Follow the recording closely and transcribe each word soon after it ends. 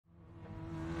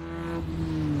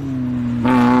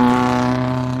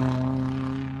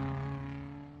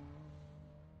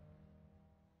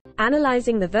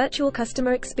Analyzing the virtual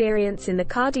customer experience in the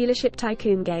car dealership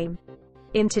Tycoon game.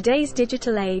 In today's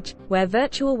digital age, where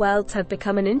virtual worlds have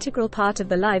become an integral part of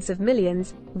the lives of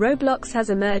millions, Roblox has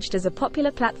emerged as a popular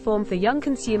platform for young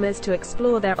consumers to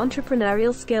explore their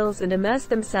entrepreneurial skills and immerse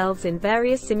themselves in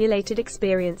various simulated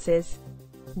experiences.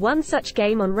 One such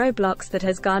game on Roblox that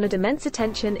has garnered immense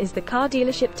attention is the car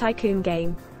dealership Tycoon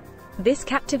game. This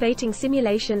captivating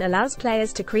simulation allows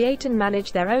players to create and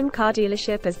manage their own car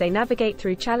dealership as they navigate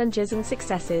through challenges and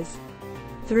successes.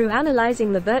 Through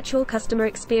analyzing the virtual customer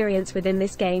experience within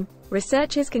this game,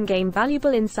 researchers can gain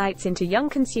valuable insights into young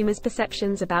consumers'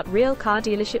 perceptions about real car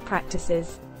dealership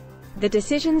practices. The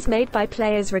decisions made by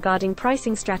players regarding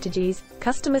pricing strategies,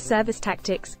 customer service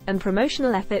tactics, and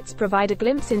promotional efforts provide a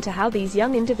glimpse into how these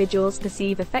young individuals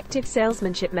perceive effective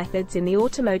salesmanship methods in the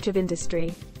automotive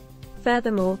industry.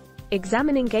 Furthermore,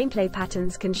 examining gameplay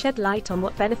patterns can shed light on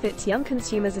what benefits young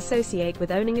consumers associate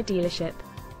with owning a dealership.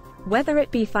 Whether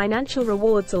it be financial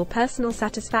rewards or personal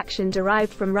satisfaction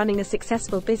derived from running a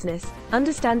successful business,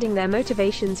 understanding their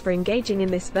motivations for engaging in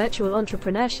this virtual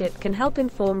entrepreneurship can help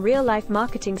inform real-life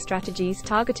marketing strategies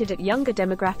targeted at younger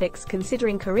demographics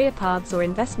considering career paths or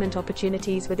investment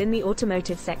opportunities within the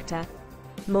automotive sector.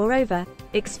 Moreover,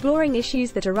 exploring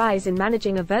issues that arise in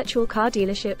managing a virtual car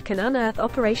dealership can unearth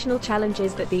operational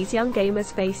challenges that these young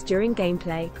gamers face during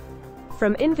gameplay.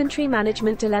 From inventory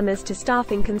management dilemmas to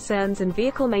staffing concerns and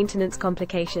vehicle maintenance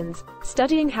complications,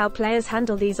 studying how players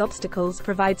handle these obstacles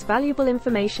provides valuable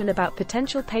information about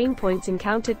potential pain points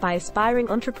encountered by aspiring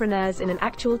entrepreneurs in an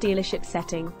actual dealership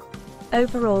setting.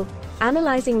 Overall,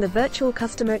 analyzing the virtual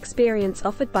customer experience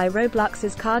offered by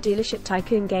Roblox's car dealership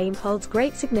Tycoon game holds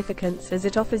great significance as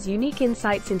it offers unique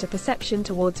insights into perception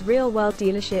towards real-world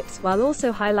dealerships while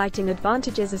also highlighting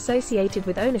advantages associated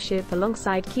with ownership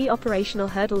alongside key operational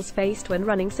hurdles faced when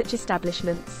running such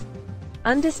establishments.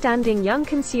 Understanding young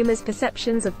consumers'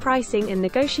 perceptions of pricing and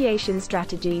negotiation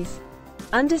strategies.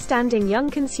 Understanding young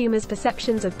consumers'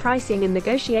 perceptions of pricing and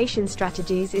negotiation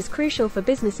strategies is crucial for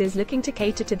businesses looking to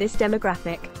cater to this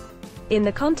demographic. In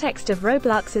the context of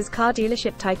Roblox's car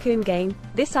dealership Tycoon game,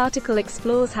 this article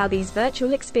explores how these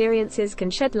virtual experiences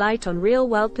can shed light on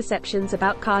real-world perceptions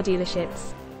about car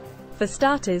dealerships. For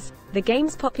starters, the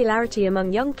game's popularity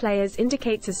among young players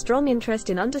indicates a strong interest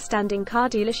in understanding car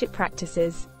dealership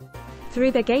practices.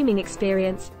 Through their gaming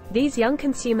experience, these young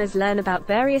consumers learn about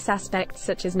various aspects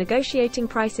such as negotiating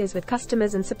prices with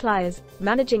customers and suppliers,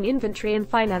 managing inventory and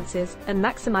finances, and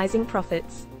maximizing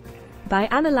profits. By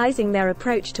analyzing their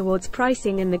approach towards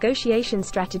pricing and negotiation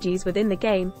strategies within the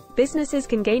game, businesses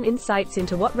can gain insights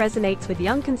into what resonates with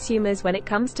young consumers when it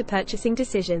comes to purchasing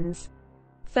decisions.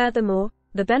 Furthermore,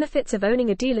 the benefits of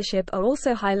owning a dealership are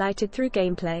also highlighted through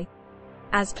gameplay.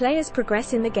 As players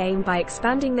progress in the game by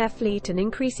expanding their fleet and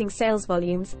increasing sales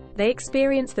volumes, they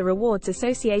experience the rewards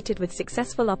associated with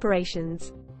successful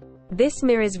operations. This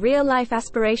mirrors real-life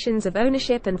aspirations of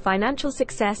ownership and financial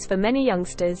success for many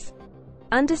youngsters.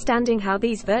 Understanding how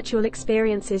these virtual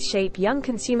experiences shape young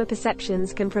consumer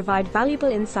perceptions can provide valuable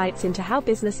insights into how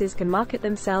businesses can market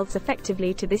themselves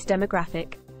effectively to this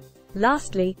demographic.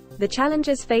 Lastly, the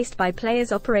challenges faced by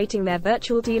players operating their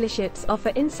virtual dealerships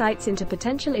offer insights into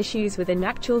potential issues within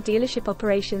actual dealership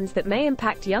operations that may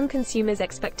impact young consumers'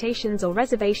 expectations or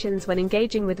reservations when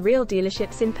engaging with real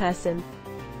dealerships in person.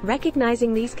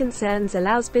 Recognizing these concerns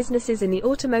allows businesses in the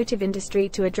automotive industry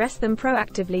to address them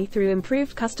proactively through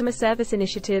improved customer service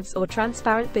initiatives or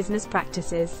transparent business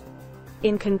practices.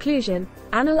 In conclusion,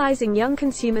 analyzing young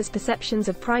consumers' perceptions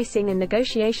of pricing and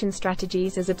negotiation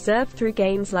strategies as observed through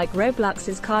games like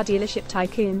Roblox's car dealership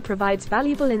Tycoon provides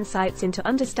valuable insights into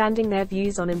understanding their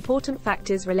views on important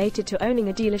factors related to owning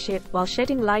a dealership while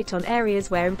shedding light on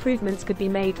areas where improvements could be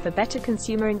made for better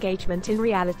consumer engagement in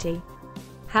reality.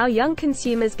 How young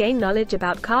consumers gain knowledge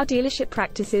about car dealership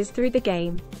practices through the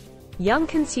game. Young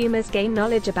consumers gain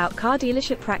knowledge about car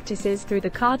dealership practices through the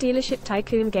car dealership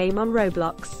Tycoon game on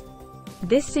Roblox.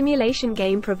 This simulation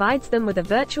game provides them with a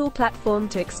virtual platform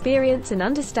to experience and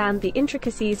understand the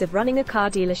intricacies of running a car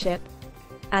dealership.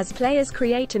 As players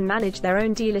create and manage their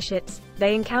own dealerships,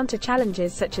 they encounter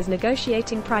challenges such as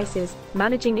negotiating prices,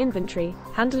 managing inventory,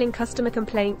 handling customer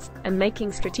complaints, and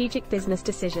making strategic business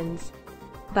decisions.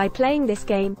 By playing this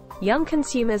game, young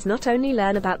consumers not only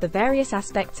learn about the various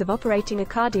aspects of operating a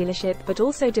car dealership but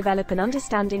also develop an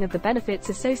understanding of the benefits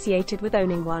associated with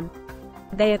owning one.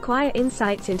 They acquire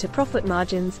insights into profit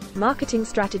margins, marketing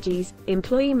strategies,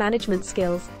 employee management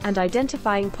skills, and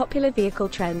identifying popular vehicle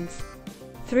trends.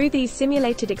 Through these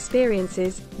simulated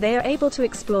experiences, they are able to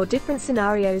explore different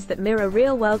scenarios that mirror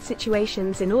real-world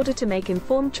situations in order to make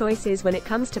informed choices when it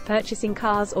comes to purchasing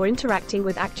cars or interacting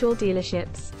with actual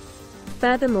dealerships.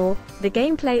 Furthermore, the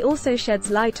gameplay also sheds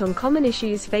light on common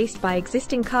issues faced by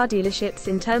existing car dealerships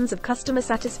in terms of customer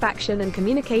satisfaction and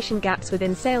communication gaps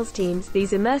within sales teams.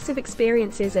 These immersive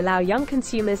experiences allow young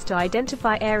consumers to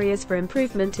identify areas for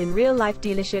improvement in real-life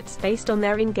dealerships based on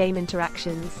their in-game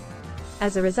interactions.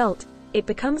 As a result, it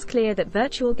becomes clear that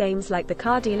virtual games like the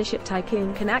Car Dealership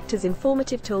Tycoon can act as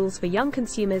informative tools for young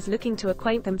consumers looking to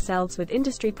acquaint themselves with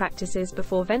industry practices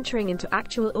before venturing into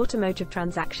actual automotive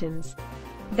transactions.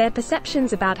 Their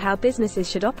perceptions about how businesses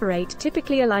should operate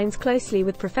typically aligns closely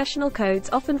with professional codes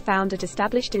often found at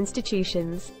established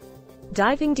institutions.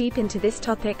 Diving deep into this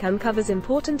topic uncovers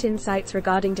important insights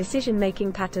regarding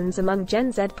decision-making patterns among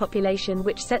Gen Z population,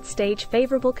 which set stage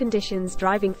favorable conditions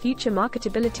driving future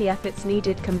marketability efforts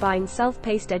needed. Combine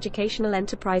self-paced educational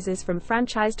enterprises from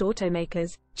franchised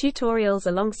automakers, tutorials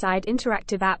alongside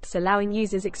interactive apps allowing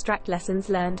users extract lessons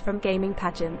learned from gaming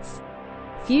pageants.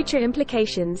 Future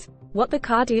implications. What the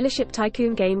Car Dealership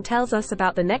Tycoon game tells us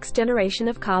about the next generation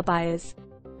of car buyers.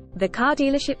 The Car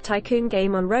Dealership Tycoon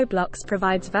game on Roblox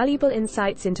provides valuable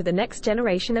insights into the next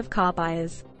generation of car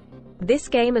buyers. This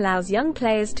game allows young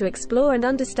players to explore and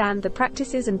understand the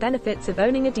practices and benefits of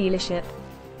owning a dealership.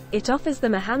 It offers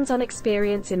them a hands-on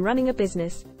experience in running a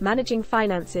business, managing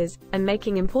finances, and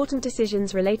making important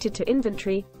decisions related to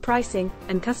inventory, pricing,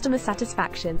 and customer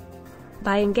satisfaction.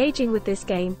 By engaging with this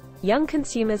game, young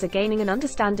consumers are gaining an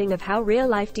understanding of how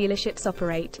real-life dealerships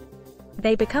operate.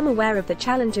 They become aware of the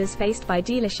challenges faced by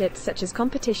dealerships such as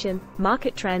competition,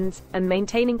 market trends, and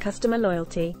maintaining customer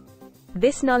loyalty.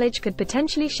 This knowledge could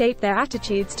potentially shape their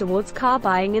attitudes towards car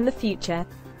buying in the future.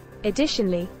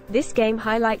 Additionally, this game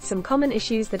highlights some common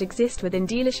issues that exist within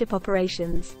dealership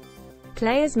operations.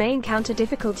 Players may encounter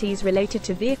difficulties related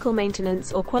to vehicle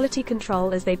maintenance or quality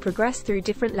control as they progress through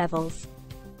different levels.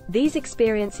 These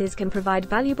experiences can provide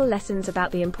valuable lessons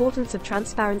about the importance of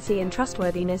transparency and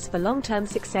trustworthiness for long-term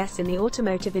success in the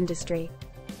automotive industry.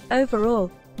 Overall,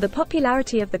 the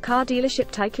popularity of the Car Dealership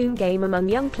Tycoon game among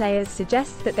young players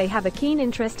suggests that they have a keen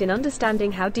interest in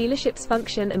understanding how dealerships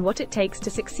function and what it takes to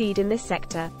succeed in this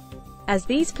sector. As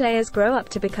these players grow up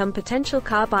to become potential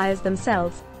car buyers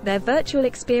themselves, their virtual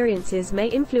experiences may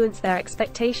influence their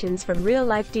expectations from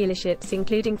real-life dealerships,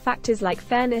 including factors like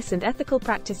fairness and ethical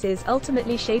practices,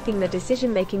 ultimately shaping the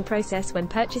decision-making process when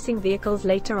purchasing vehicles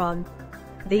later on.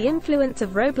 The influence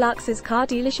of Roblox's Car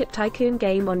Dealership Tycoon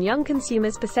game on young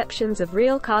consumers' perceptions of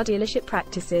real car dealership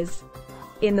practices.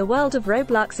 In the world of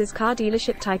Roblox's Car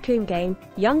Dealership Tycoon game,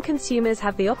 young consumers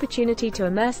have the opportunity to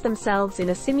immerse themselves in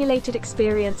a simulated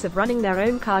experience of running their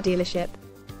own car dealership.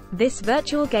 This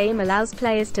virtual game allows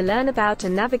players to learn about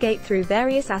and navigate through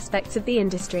various aspects of the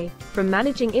industry, from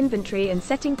managing inventory and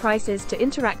setting prices to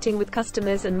interacting with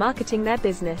customers and marketing their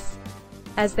business.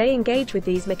 As they engage with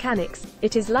these mechanics,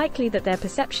 it is likely that their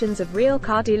perceptions of real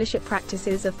car dealership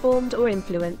practices are formed or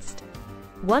influenced.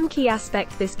 One key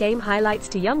aspect this game highlights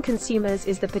to young consumers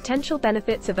is the potential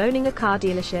benefits of owning a car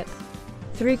dealership.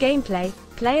 Through gameplay,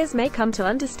 players may come to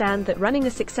understand that running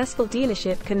a successful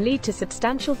dealership can lead to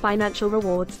substantial financial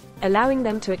rewards, allowing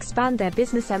them to expand their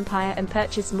business empire and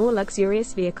purchase more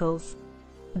luxurious vehicles.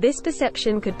 This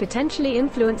perception could potentially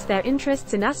influence their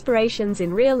interests and aspirations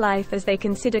in real life as they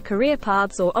consider career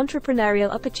paths or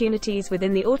entrepreneurial opportunities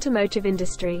within the automotive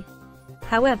industry.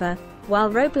 However,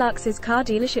 while Roblox's Car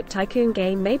Dealership Tycoon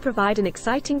game may provide an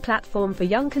exciting platform for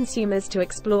young consumers to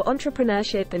explore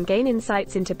entrepreneurship and gain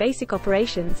insights into basic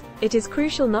operations, it is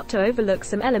crucial not to overlook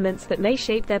some elements that may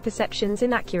shape their perceptions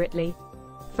inaccurately.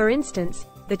 For instance,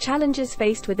 the challenges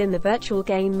faced within the virtual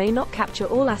game may not capture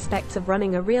all aspects of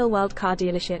running a real-world car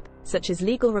dealership, such as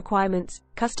legal requirements,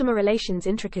 customer relations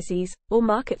intricacies, or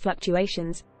market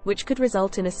fluctuations, which could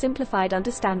result in a simplified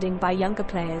understanding by younger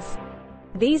players.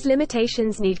 These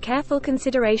limitations need careful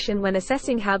consideration when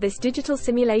assessing how this digital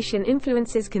simulation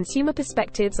influences consumer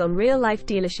perspectives on real-life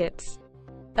dealerships.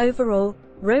 Overall,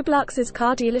 Roblox's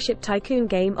Car Dealership Tycoon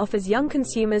game offers young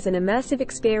consumers an immersive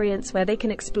experience where they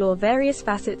can explore various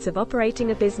facets of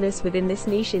operating a business within this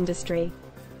niche industry.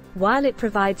 While it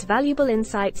provides valuable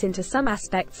insights into some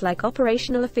aspects like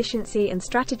operational efficiency and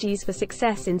strategies for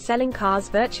success in selling cars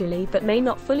virtually, but may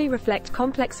not fully reflect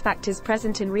complex factors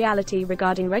present in reality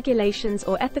regarding regulations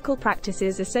or ethical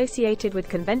practices associated with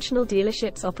conventional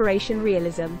dealerships' operation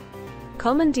realism.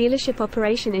 Common dealership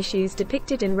operation issues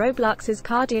depicted in Roblox's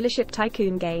Car Dealership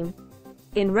Tycoon game.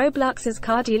 In Roblox's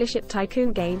Car Dealership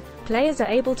Tycoon game, players are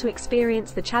able to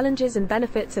experience the challenges and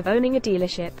benefits of owning a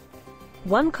dealership.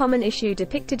 One common issue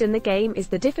depicted in the game is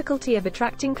the difficulty of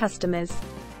attracting customers.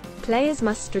 Players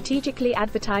must strategically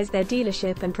advertise their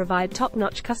dealership and provide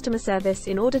top-notch customer service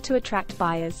in order to attract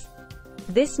buyers.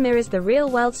 This mirrors the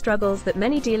real-world struggles that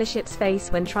many dealerships face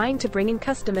when trying to bring in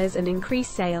customers and increase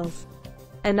sales.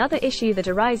 Another issue that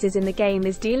arises in the game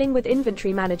is dealing with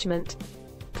inventory management.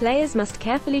 Players must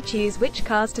carefully choose which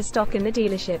cars to stock in the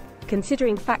dealership,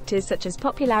 considering factors such as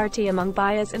popularity among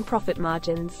buyers and profit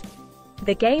margins.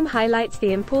 The game highlights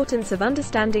the importance of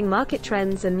understanding market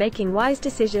trends and making wise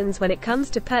decisions when it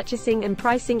comes to purchasing and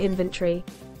pricing inventory.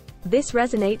 This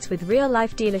resonates with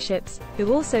real-life dealerships,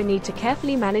 who also need to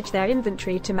carefully manage their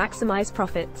inventory to maximize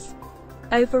profits.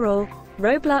 Overall,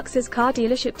 Roblox's Car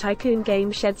Dealership Tycoon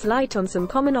game sheds light on some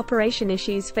common operation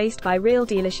issues faced by real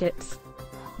dealerships.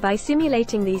 By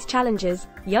simulating these challenges,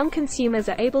 young consumers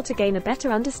are able to gain a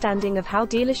better understanding of how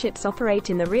dealerships operate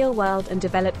in the real world and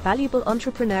develop valuable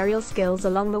entrepreneurial skills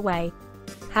along the way.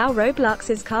 How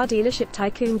Roblox's Car Dealership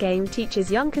Tycoon game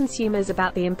teaches young consumers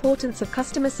about the importance of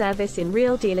customer service in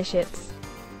real dealerships.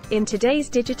 In today's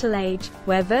digital age,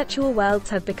 where virtual worlds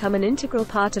have become an integral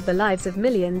part of the lives of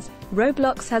millions,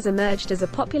 Roblox has emerged as a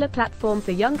popular platform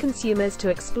for young consumers to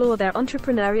explore their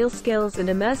entrepreneurial skills and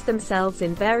immerse themselves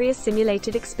in various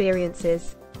simulated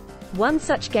experiences. One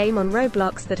such game on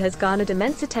Roblox that has garnered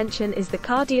immense attention is the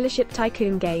Car Dealership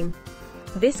Tycoon game.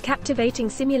 This captivating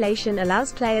simulation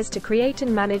allows players to create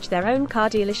and manage their own car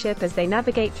dealership as they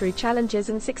navigate through challenges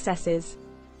and successes.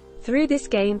 Through this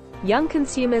game, young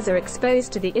consumers are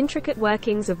exposed to the intricate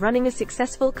workings of running a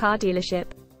successful car dealership.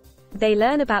 They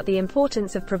learn about the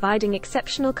importance of providing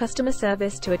exceptional customer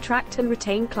service to attract and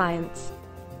retain clients.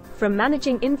 From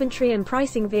managing inventory and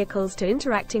pricing vehicles to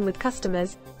interacting with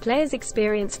customers, players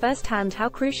experience firsthand how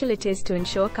crucial it is to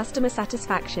ensure customer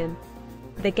satisfaction.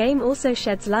 The game also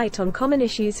sheds light on common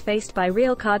issues faced by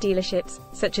real car dealerships,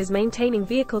 such as maintaining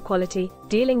vehicle quality,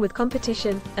 dealing with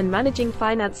competition, and managing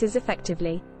finances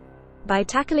effectively. By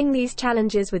tackling these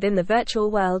challenges within the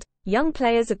virtual world, young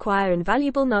players acquire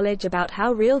invaluable knowledge about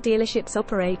how real dealerships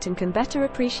operate and can better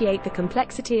appreciate the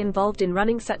complexity involved in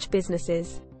running such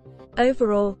businesses.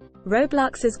 Overall,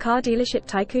 Roblox's Car Dealership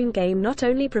Tycoon game not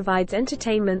only provides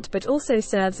entertainment but also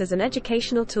serves as an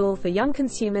educational tool for young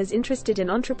consumers interested in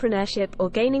entrepreneurship or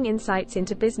gaining insights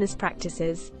into business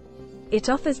practices. It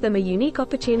offers them a unique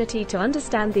opportunity to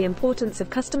understand the importance of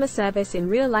customer service in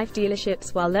real-life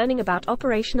dealerships while learning about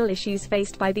operational issues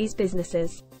faced by these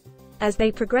businesses. As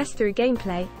they progress through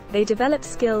gameplay, they develop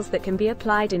skills that can be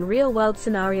applied in real-world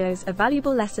scenarios, a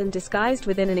valuable lesson disguised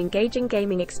within an engaging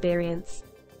gaming experience.